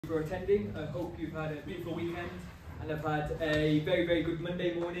For attending. I hope you've had a beautiful weekend and have had a very good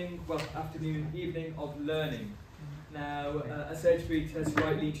Monday morning, well, afternoon, evening of learning. Now, as Treachery has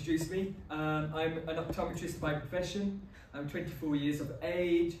rightly introduced me, I'm an optometrist by profession. I'm 24 years of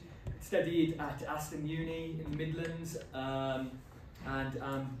age, studied at Aston Uni in the Midlands, and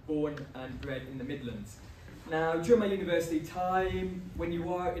I'm born and bred in the Midlands. Now, during my university time, when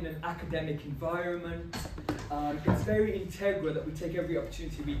you are in an academic environment, it's very integral that we take every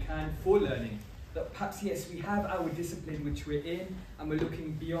opportunity we can for learning. That perhaps, yes, we have our discipline which we're in, and we're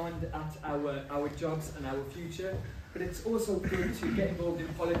looking beyond at our jobs and our future, but it's also good to get involved in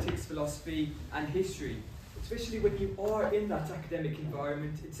politics, philosophy, and history. Especially when you are in that academic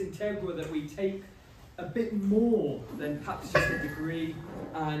environment, it's integral that we take a bit more than perhaps just a degree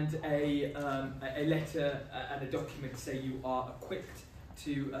and a letter and a document to say you are equipped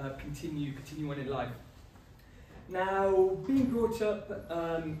to continue on in life. Now, being brought up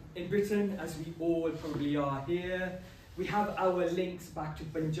in Britain, as we all probably are here, we have our links back to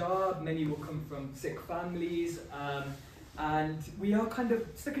Punjab. Many will come from Sikh families, and we are kind of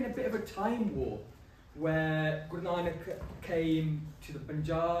stuck in a bit of a time warp where Guru Nanak came to the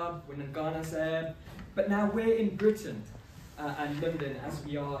Punjab, when Nangana Sahib, but now we're in Britain and London as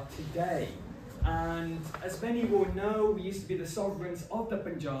we are today. And as many will know, we used to be the sovereigns of the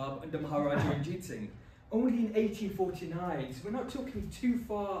Punjab under Maharaja Reinventions Singh, only in 1849, so we're not talking too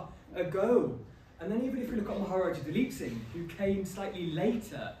far ago. And then even if we look at Maharaja Deceit, who came slightly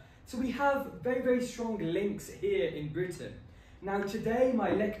later, so we have very strong links here in Britain. Now today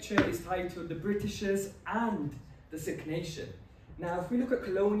my lecture is titled The Britishers and the Sikh Nation. Now if we look at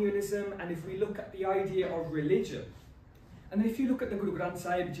colonialism and if we look at the idea of religion, and then if you look at the Guru Granth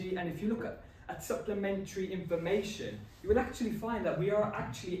Sahib Ji and if you look at supplementary information, you will actually find that we are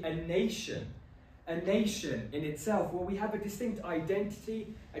actually a nation in itself, where we have a distinct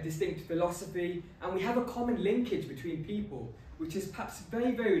identity, a distinct philosophy, and we have a common linkage between people, which is perhaps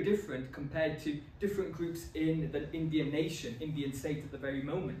very different compared to different groups in the Indian nation, Indian state at the very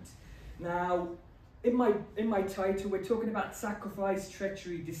moment. Now, in my title, we're talking about sacrifice,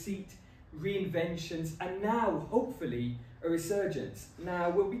 treachery, deceit, reinventions, and now, hopefully, a resurgence. Now,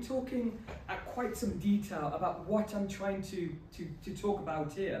 we'll be talking at quite some detail about what I'm trying to talk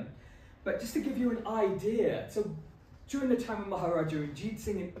about here. But just to give you an idea, so during the time of Maharaja Reinventions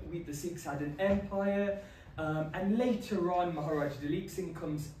Singh, the Sikhs had an empire, and later on Maharaja Deceit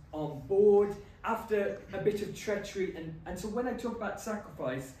comes on board after a bit of treachery, and so when I talk about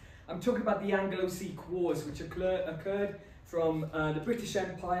sacrifice, I'm talking about the Anglo-Sikh Wars, which occurred from the British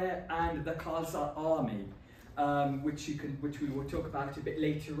Empire and the Khalsa Army, which we will talk about a bit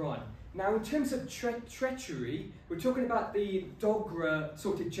later on. Now, in terms of treachery, we're talking about the Dogra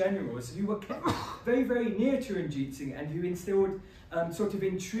sort of generals who were kept very near to Reinventions Singh and who instilled sort of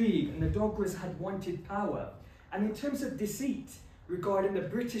intrigue, and the Dogras had wanted power. And in terms of deceit, regarding the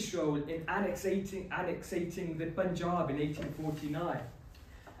British role in annexating the Punjab in 1849.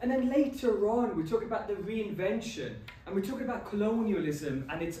 And then later on, we're talking about the reinvention, and we're talking about colonialism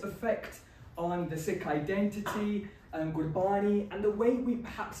and its effect on the Sikh identity, Gurbani, and the way we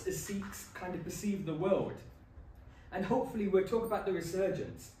perhaps as Sikhs kind of perceive the world. And hopefully we'll talk about the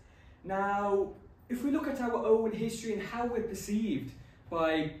resurgence. Now, if we look at our own history and how we're perceived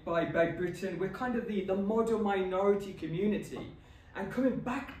by Britain, we're kind of the model minority community. And coming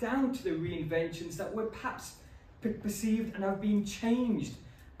back down to the reinventions that were perhaps perceived and have been changed.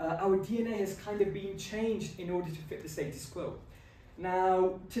 Our DNA has kind of been changed in order to fit the status quo.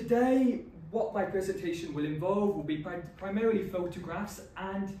 Now, today, what my presentation will involve will be primarily photographs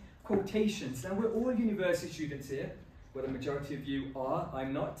and quotations. Now, we're all university students here, well, the majority of you are,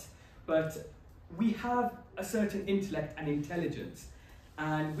 I'm not, but we have a certain intellect and intelligence,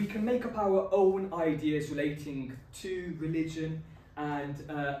 and we can make up our own ideas relating to religion and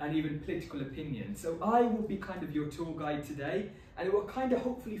even political opinion. So I will be kind of your tour guide today, and it will kind of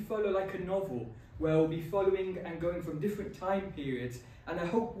hopefully follow like a novel, where we'll be following and going from different time periods, and I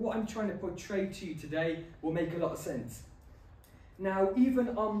hope what I'm trying to portray to you today will make a lot of sense. Now, even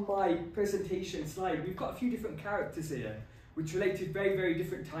on my presentation slide, we've got a few different characters here, which relate to very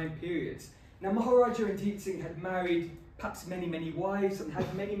different time periods. Now, Maharaja Reinventions Singh had married perhaps many wives and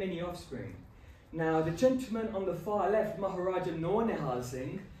had many offspring. Now, the gentleman on the far left, Maharaja Nihal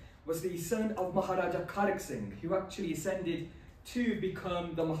Singh, was the son of Maharaja Karak Singh, who actually ascended to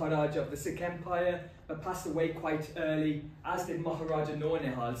become the Maharaja of the Sikh Empire, but passed away quite early, as did Maharaja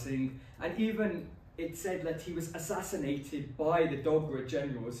Nihal Singh, and even it said that he was assassinated by the Dogra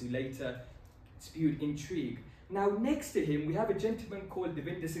generals who later spewed intrigue. Now, next to him, we have a gentleman called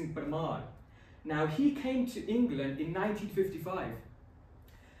Devinder Singh Parmar. Now, he came to England in 1955,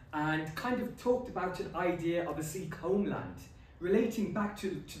 and kind of talked about an idea of a Sikh homeland, relating back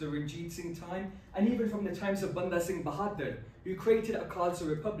to the Ranjit Singh time, and even from the times of Banda Singh Bahadur, who created a Khalsa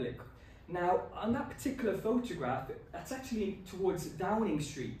Republic. Now, on that particular photograph, that's actually towards Downing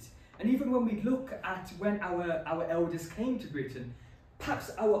Street. And even when we look at when our elders came to Britain,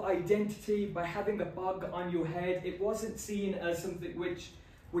 perhaps our identity, by having a bug on your head, it wasn't seen as something which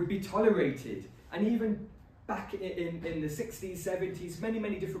would be tolerated. And even back in the 60s, 70s,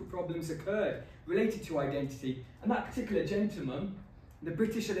 many different problems occurred related to identity. And that particular gentleman, the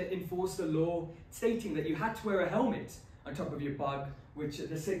British had enforced a law stating that you had to wear a helmet on top of your bug, which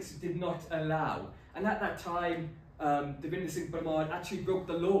the Sikhs did not allow. And at that time, Devinder Singh Parmar actually broke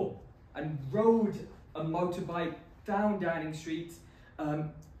the law and rode a motorbike down Downing Street,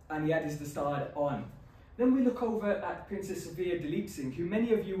 and he had his dastard on. Then we look over at Princess Sophia Dalip Singh, who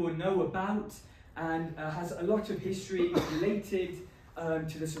many of you will know about, and has a lot of history related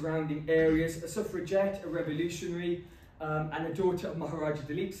to the surrounding areas. A suffragette, a revolutionary, and a daughter of Maharaja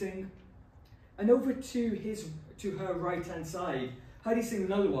Dalip Singh. And over to her right-hand side, Hari Singh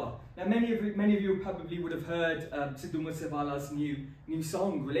Nalwa. Now, many of you probably would have heard Sidhu Moosewala's new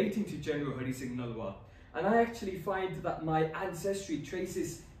song relating to General Hari Singh Nalwa, and I actually find that my ancestry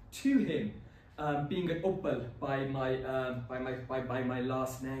traces to him, being an Uppal by my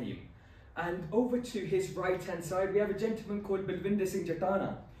last name. And over to his right-hand side, we have a gentleman called Balwinder Singh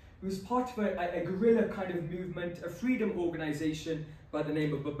Jatana, who's part of a guerrilla kind of movement, a freedom organisation by the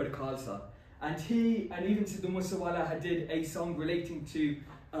name of Babbar Khalsa. And he, and even Sidhu Moosewala, did a song relating to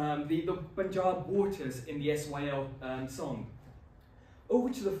the Punjab waters in the SYL song. Over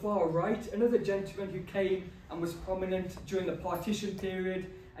to the far right, another gentleman who came and was prominent during the partition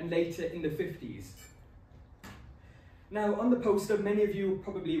period and later in the 50s. Now, on the poster, many of you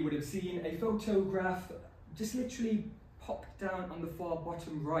probably would have seen a photograph just literally popped down on the far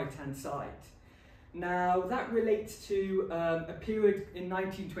bottom right-hand side. Now, that relates to a period in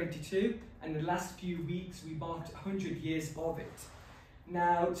 1922, and the last few weeks we marked 100 years of it.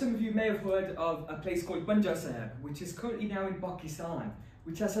 Now, some of you may have heard of a place called Banja Sahib, which is currently now in Pakistan,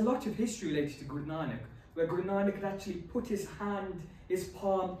 which has a lot of history related to Guru Nanak, where Guru Nanak had actually put his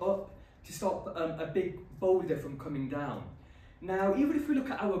palm up to stop a big boulder from coming down. Now, even if we look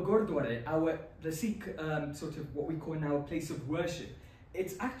at our Gurdwara, the Sikh sort of what we call now a place of worship,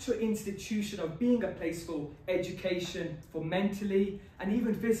 its actual institution of being a place for education, for mentally and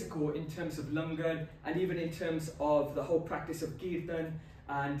even physical, in terms of langar, and even in terms of the whole practice of kirtan,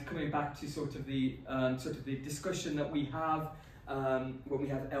 and coming back to sort of the discussion that we have when we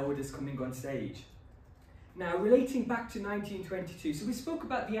have elders coming on stage. Now, relating back to 1922, so we spoke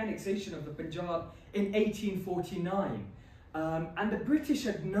about the annexation of the Punjab in 1849. And the British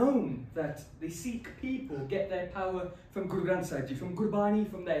had known that the Sikh people get their power from Guru Granth Sahib Ji, from Gurbani,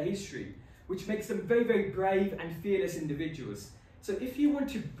 from their history, which makes them very brave and fearless individuals. So if you want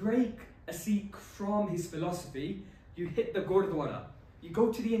to break a Sikh from his philosophy, you hit the Gurdwara. You go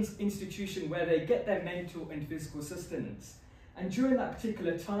to the institution where they get their mental and physical sustenance. And during that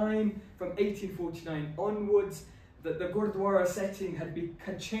particular time, from 1849 onwards, the Gurdwara setting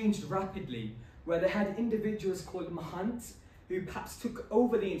had changed rapidly, where they had individuals called Mahants, who perhaps took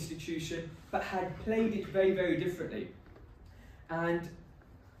over the institution, but had played it very differently. And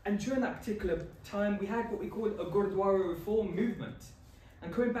during that particular time, we had what we call a Gurdwara reform movement.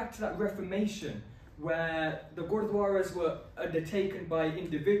 And coming back to that Reformation, where the Gurdwaras were undertaken by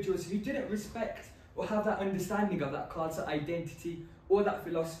individuals who didn't respect or have that understanding of that Khalsa identity or that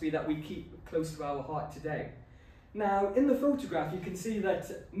philosophy that we keep close to our heart today. Now, in the photograph, you can see that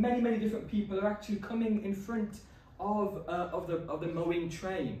many different people are actually coming in front of the mowing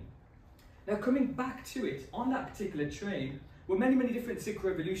train. Now, coming back to it, on that particular train were many different Sikh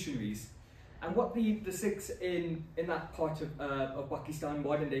revolutionaries. And what the Sikhs in that part of Pakistan,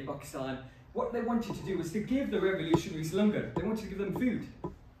 modern day Pakistan, what they wanted to do was to give the revolutionaries langar. They wanted to give them food.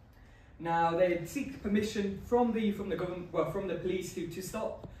 Now, they had sought permission from the government, well, from the police to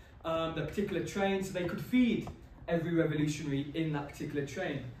stop the particular train so they could feed every revolutionary in that particular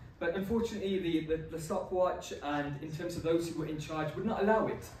train. But unfortunately, the stopwatch, and in terms of those who were in charge, would not allow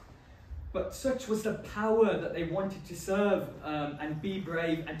it. But such was the power that they wanted to serve and be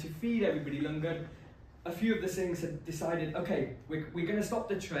brave and to feed everybody langar. A few of the Singhs had decided, okay, we're going to stop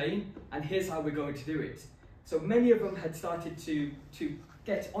the train, and here's how we're going to do it. So many of them had started to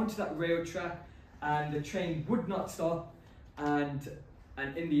get onto that rail track, and the train would not stop, and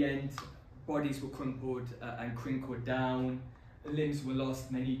in the end, bodies were crumpled and crinkled down, limbs were lost,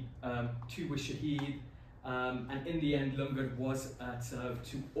 two were shaheed, and in the end, langar was served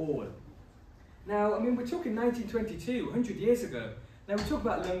to all. Now, I mean, we're talking 1922, 100 years ago. Now we talk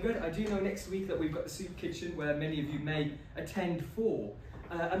about langar. I do know next week that we've got the soup kitchen where many of you may attend for.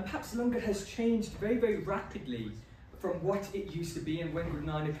 And perhaps langar has changed very, very rapidly from what it used to be and when Guru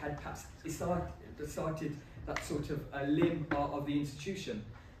Nanak had perhaps started that sort of limb of the institution.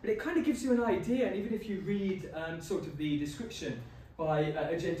 But it kind of gives you an idea, and even if you read sort of the description by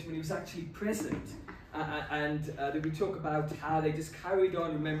a gentleman who was actually present, then we talk about how they just carried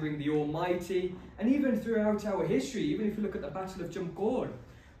on remembering the Almighty, and even throughout our history, even if you look at the Battle of Jamkor,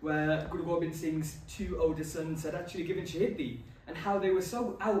 where Guru Gobind Singh's two older sons had actually given Shahidi, and how they were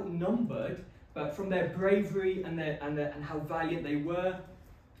so outnumbered, but from their bravery and how valiant they were,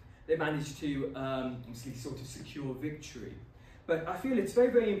 they managed to obviously sort of secure victory. But I feel it's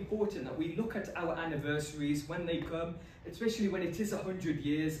very, very important that we look at our anniversaries when they come, especially when it is 100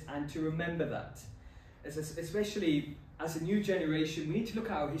 years, and to remember that. Especially as a new generation, we need to look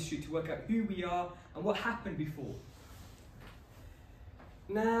at our history to work out who we are and what happened before.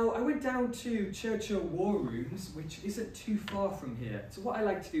 Now, I went down to Churchill War Rooms, which isn't too far from here. So what I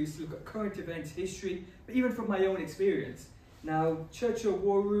like to do is to look at current events, history, but even from my own experience. Now, Churchill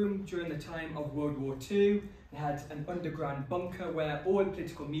War Room, during the time of World War II, they had an underground bunker where all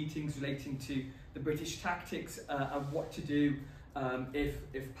political meetings relating to the British tactics and what to do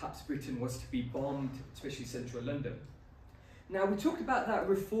if perhaps Britain was to be bombed, especially central London. Now, we talked about that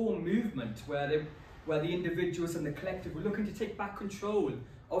reform movement where the individuals and the collective were looking to take back control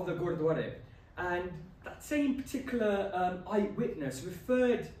of the Gurdwara. And that same particular eyewitness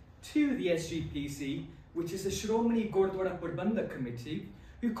referred to the SGPC, which is the Shiromani Gurdwara Parbandhak Committee,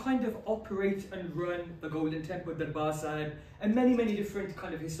 who kind of operate and run the Golden Temple, Darbar Sahib, and many, many different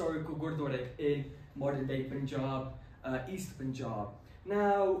kind of historical Gurdwara in modern day Punjab, East Punjab.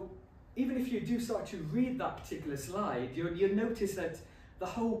 Now, even if you do start to read that particular slide, you'll notice that the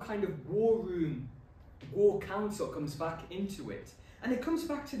whole kind of war council comes back into it. And it comes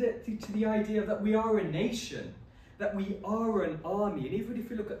back to the idea that we are a nation, that we are an army. And even if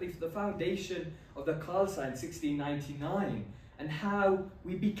you look at the foundation of the Khalsa in 1699, and how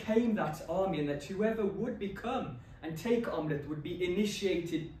we became that army, and that whoever would become and take Amrit would be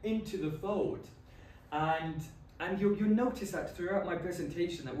initiated into the fold. And you'll notice that throughout my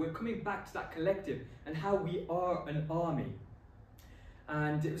presentation, that we're coming back to that collective and how we are an army.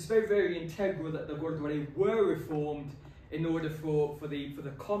 And it was very, very integral that the Gurdwara were reformed in order for the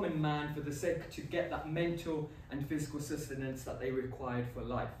common man, for the Sikh, to get that mental and physical sustenance that they required for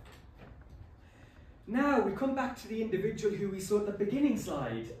life. Now we come back to the individual who we saw at the beginning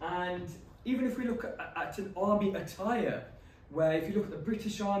slide, and even if we look at an army attire, where if you look at the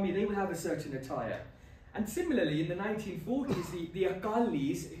British Army, they will have a certain attire. And similarly, in the 1940s, the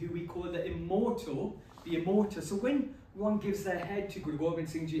Akalis, who we call the immortal, so when one gives their head to Guru Gobind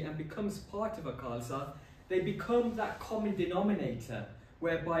Singh Ji and becomes part of a Khalsa, they become that common denominator,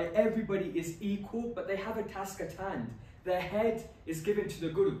 whereby everybody is equal, but they have a task at hand. Their head is given to the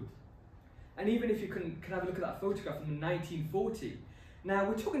Guru. And even if you can have a look at that photograph from 1940. Now,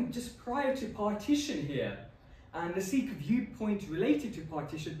 we're talking just prior to partition here, and the Sikh viewpoint related to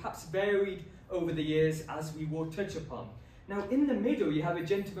partition perhaps varied over the years, as we will touch upon. Now, in the middle, you have a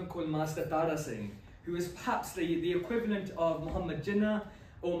gentleman called Master Tara Singh, who is perhaps the equivalent of Muhammad Jinnah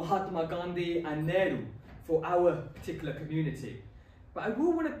or Mahatma Gandhi and Nehru for our particular community. But I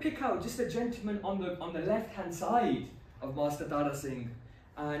will want to pick out just a gentleman on the left-hand side of Master Tara Singh,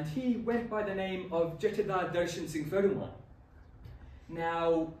 and he went by the name of Jatidar Darshan Singh Faruman.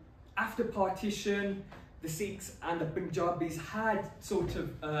 Now, after partition, the Sikhs and the Punjabis had sort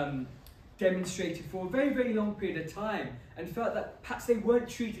of demonstrated for a very, very long period of time and felt that perhaps they weren't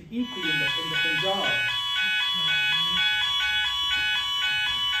treated equally in the Punjab.